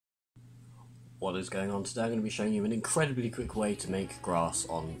What is going on today? I'm going to be showing you an incredibly quick way to make grass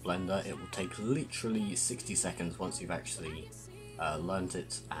on Blender. It will take literally 60 seconds once you've actually learnt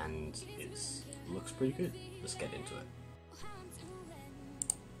it, and it looks pretty good. Let's get into it.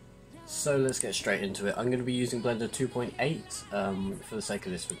 So let's get straight into it. I'm going to be using Blender 2.8. For the sake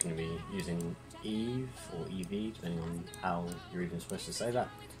of this, we're going to be using Eve or EV, depending on how you're even supposed to say that.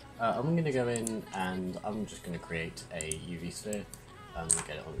 I'm going to go in and I'm just going to create a UV sphere.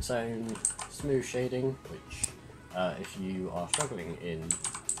 Get it on its own, smooth shading, which if you are struggling in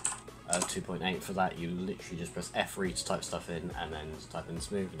 2.8 for that, you literally just press F3 to type stuff in and then type in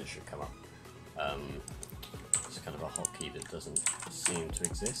smooth and it should come up. It's kind of a hotkey that doesn't seem to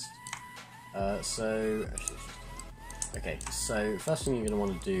exist. So first thing you're going to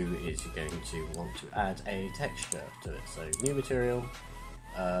want to do is you're going to want to add a texture to it. So new material,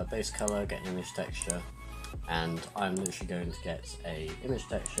 base color, get an image texture. And I'm literally going to get a image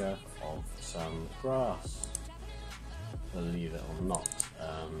texture of some grass, believe it or not.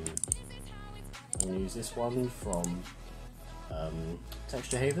 I'm going to use this one from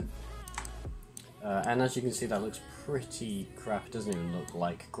Texture Haven, and as you can see that looks pretty crap. It doesn't even look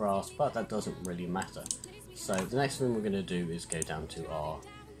like grass, but that doesn't really matter. So the next thing we're going to do is go down to our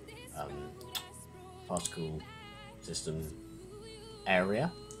particle system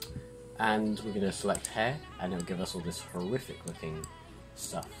area. And we're going to select hair, and it'll give us all this horrific looking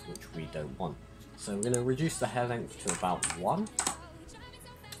stuff which we don't want. So we're going to reduce the hair length to about 1.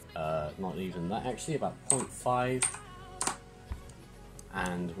 Not even that actually, about 0.5.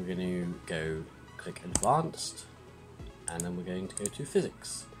 And we're going to go click advanced, and then we're going to go to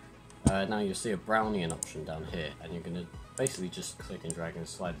physics. Now you'll see a Brownian option down here, and you're going to basically just click and drag and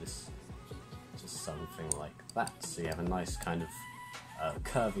slide this to something like that. So you have a nice kind of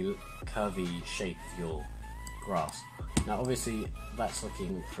curvy shape of your grass. Now obviously that's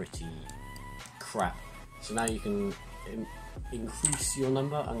looking pretty crap, so now you can increase your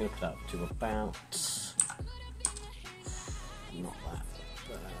number. I'm going to put up to about, not that,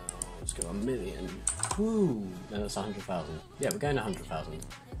 let's go 1,000,000. Woo! No, that's 100,000. Yeah, we're going to 100,000,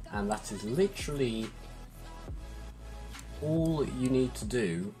 and that is literally all you need to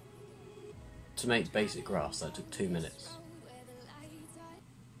do to make basic grass. That took 2 minutes.